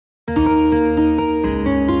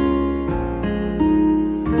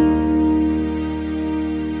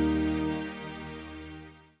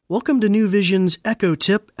Welcome to New Vision's Echo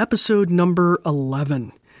Tip, episode number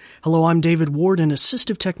 11. Hello, I'm David Ward, an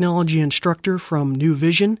assistive technology instructor from New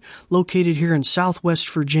Vision, located here in Southwest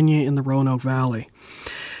Virginia in the Roanoke Valley.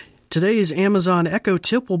 Today's Amazon Echo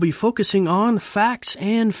Tip will be focusing on facts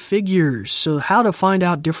and figures, so how to find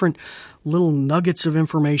out different little nuggets of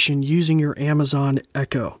information using your Amazon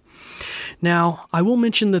Echo. Now, I will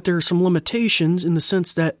mention that there are some limitations in the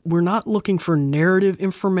sense that we're not looking for narrative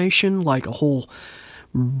information like a whole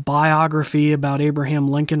biography about Abraham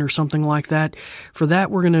Lincoln or something like that. For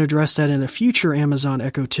that, we're going to address that in a future Amazon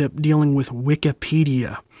Echo Tip dealing with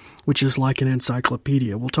Wikipedia, which is like an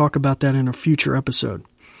encyclopedia. We'll talk about that in a future episode.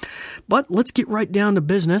 But let's get right down to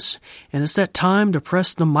business, and it's that time to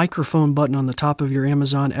press the microphone button on the top of your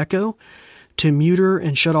Amazon Echo to mute her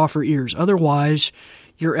and shut off her ears. Otherwise,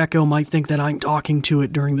 your Echo might think that I'm talking to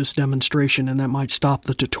it during this demonstration, and that might stop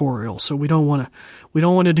the tutorial. So we don't want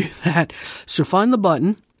to do that. So find the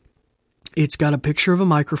button. It's got a picture of a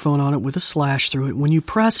microphone on it with a slash through it. When you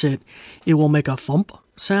press it, it will make a thump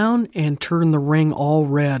sound and turn the ring all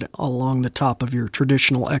red along the top of your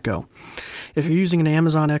traditional Echo. If you're using an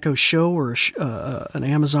Amazon Echo Show or an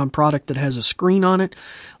Amazon product that has a screen on it,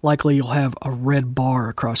 likely you'll have a red bar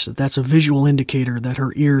across it. That's a visual indicator that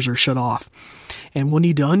her ears are shut off. And we'll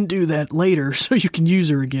need to undo that later so you can use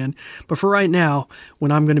her again. But for right now,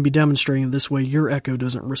 when I'm going to be demonstrating this way, your Echo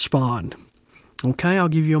doesn't respond. Okay, I'll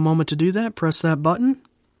give you a moment to do that. Press that button.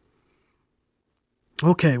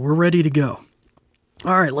 Okay, we're ready to go.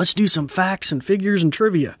 All right, let's do some facts and figures and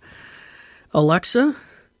trivia. Alexa,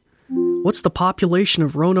 what's the population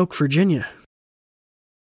of Roanoke, Virginia?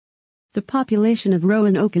 The population of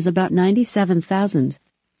Roanoke is about 97,000.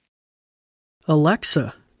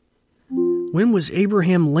 Alexa, when was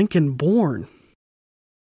Abraham Lincoln born?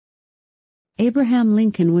 Abraham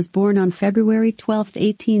Lincoln was born on February 12,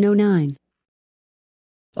 1809.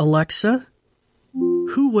 Alexa,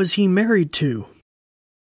 who was he married to?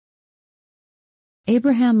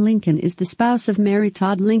 Abraham Lincoln is the spouse of Mary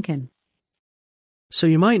Todd Lincoln. So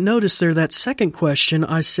you might notice there that second question,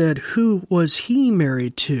 I said, who was he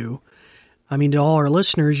married to? I mean, to all our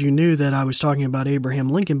listeners, you knew that I was talking about Abraham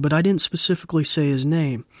Lincoln, but I didn't specifically say his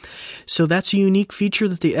name. So that's a unique feature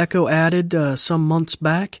that the Echo added some months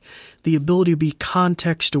back, the ability to be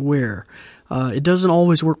context aware. It doesn't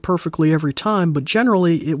always work perfectly every time, but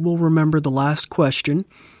generally it will remember the last question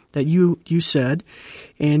that you said,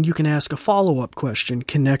 and you can ask a follow-up question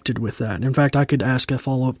connected with that. In fact, I could ask a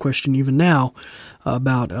follow-up question even now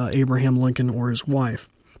about Abraham Lincoln or his wife.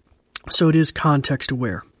 So it is context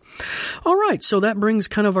aware. All right, so that brings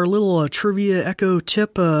kind of our little trivia Echo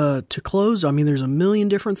tip to close. I mean, there's a million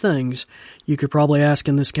different things you could probably ask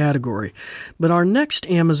in this category. But our next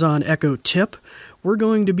Amazon Echo tip, we're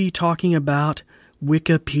going to be talking about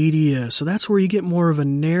Wikipedia. So that's where you get more of a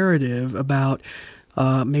narrative about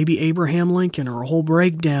maybe Abraham Lincoln or a whole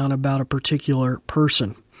breakdown about a particular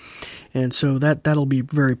person. And so that'll be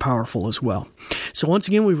very powerful as well. So once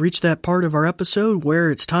again, we've reached that part of our episode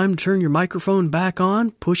where it's time to turn your microphone back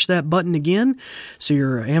on, push that button again so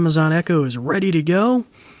your Amazon Echo is ready to go,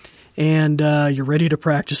 and you're ready to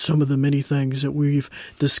practice some of the many things that we've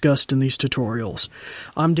discussed in these tutorials.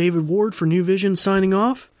 I'm David Ward for New Vision signing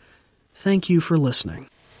off. Thank you for listening.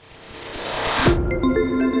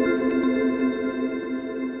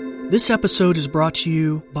 This episode is brought to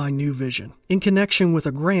you by New Vision in connection with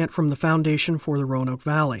a grant from the Foundation for the Roanoke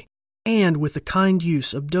Valley and with the kind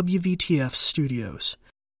use of WVTF Studios.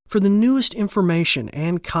 For the newest information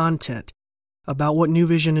and content about what New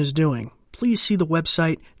Vision is doing, please see the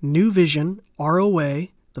website newvision, ROA,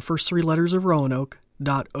 the first three letters of Roanoke,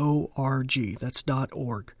 .org. That's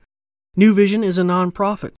 .org. New Vision is a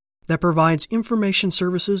nonprofit that provides information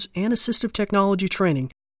services and assistive technology training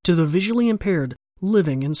to the visually impaired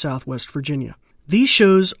living in Southwest Virginia. These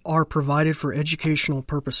shows are provided for educational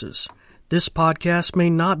purposes. This podcast may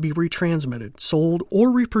not be retransmitted, sold,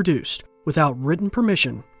 or reproduced without written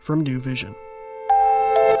permission from New Vision.